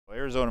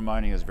Arizona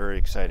mining is very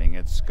exciting.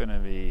 It's going to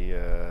be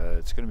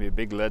a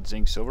big lead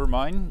zinc silver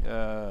mine.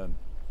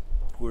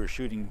 We're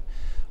shooting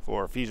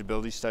for a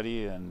feasibility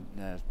study and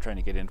trying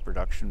to get into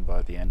production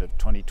by the end of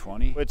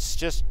 2020. It's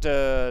just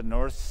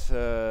northeast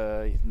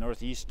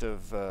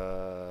of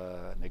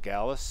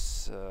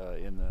Nogales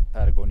in the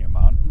Patagonia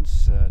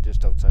Mountains,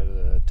 just outside of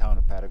the town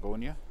of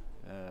Patagonia.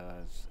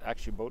 It's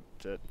actually about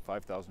at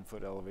 5,000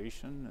 foot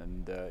elevation,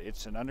 and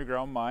it's an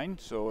underground mine,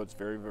 so it's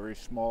very, very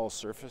small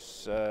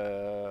surface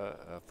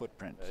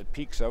footprint. It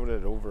peaks out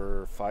at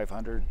over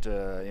 500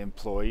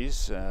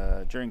 employees.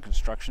 During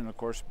construction, of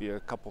course, be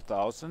a couple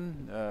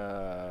thousand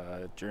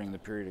during the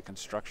period of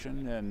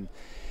construction. And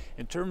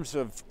in terms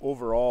of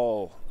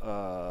overall,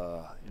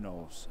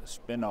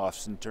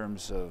 spin-offs in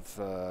terms of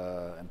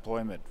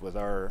employment with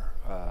our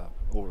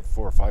over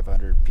 400 or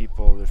 500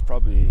 people, there's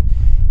probably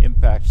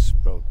impacts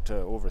about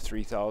over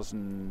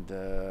 3,000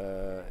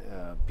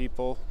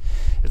 people.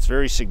 It's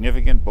very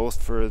significant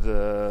both for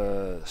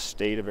the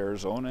state of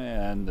Arizona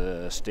and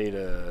the state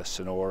of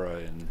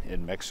Sonora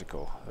in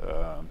Mexico.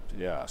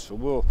 So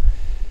we'll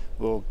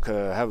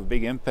have a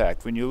big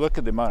impact. When you look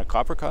at the amount of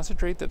copper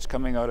concentrate that's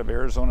coming out of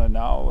Arizona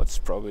now, it's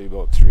probably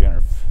about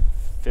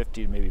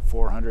 350 to maybe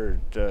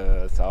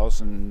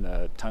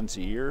 400,000 tons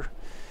a year.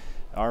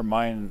 Our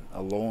mine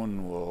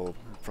alone will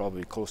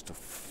probably close to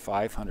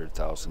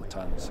 500,000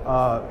 tons.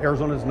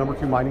 Arizona is the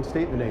 #2 mining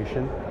state in the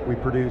nation. We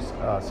produce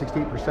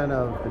 68%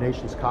 of the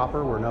nation's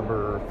copper. We're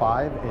number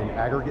 5 in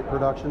aggregate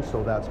production,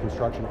 so that's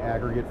construction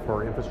aggregate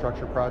for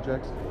infrastructure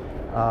projects.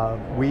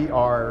 We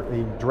are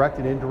in direct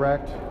and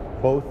indirect,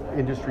 both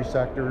industry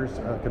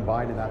sectors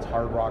combined, and that's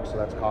hard rock, so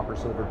that's copper,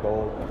 silver,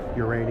 gold,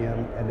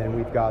 uranium, and then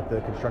we've got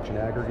the construction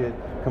aggregate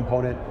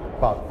component,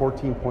 about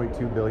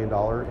 $14.2 billion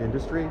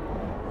industry.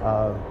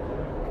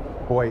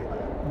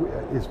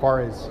 As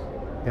far as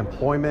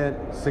employment,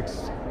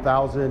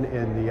 6,000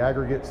 in the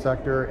aggregate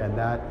sector, and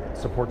that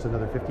supports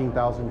another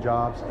 15,000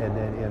 jobs. And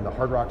then in the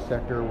hard rock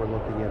sector, we're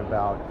looking at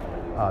about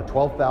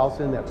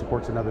 12,000, that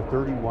supports another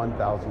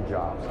 31,000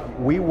 jobs.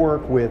 We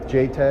work with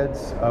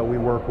JTEDs, we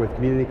work with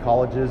community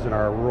colleges in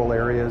our rural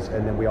areas,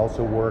 and then we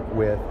also work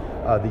with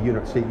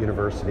the state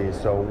universities.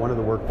 So one of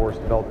the workforce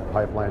development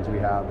pipelines we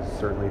have is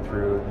certainly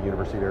through the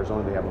University of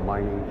Arizona. They have a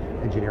mining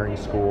engineering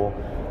school.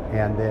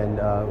 And then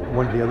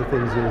one of the other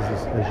things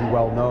is as you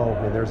well know,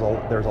 there's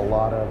a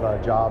lot of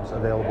jobs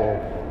available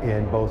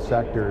in both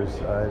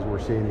sectors as we're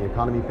seeing the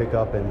economy pick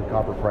up and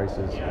copper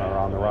prices are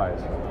on the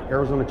rise.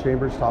 Arizona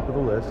Chamber's top of the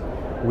list.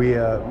 We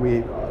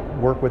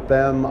work with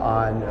them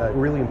on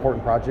really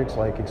important projects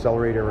like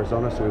Accelerate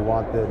Arizona, so we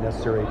want the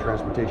necessary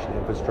transportation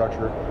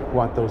infrastructure. We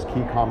want those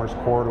key commerce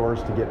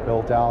corridors to get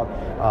built out.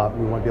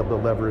 We want to be able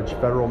to leverage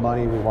federal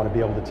money. We want to be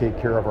able to take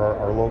care of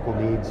our local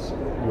needs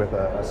with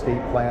a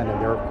state plan,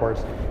 and they're of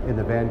course in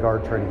the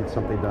vanguard trying to get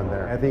something done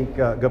there. I think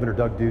Governor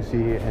Doug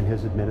Ducey and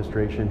his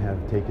administration have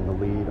taken the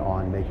lead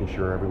on making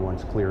sure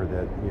everyone's clear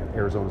that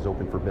Arizona's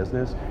open for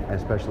business, and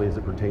especially as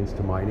it pertains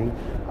to mining.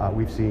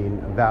 We've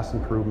seen vast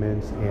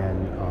improvements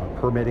in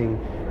permitting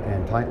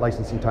and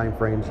licensing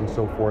timeframes and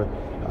so forth.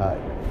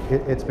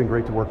 It's been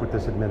great to work with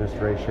this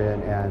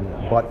administration,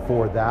 but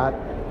for that,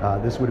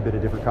 this would have been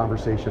a different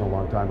conversation a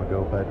long time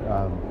ago, but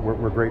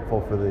we're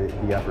grateful for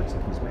the efforts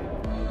that he's made.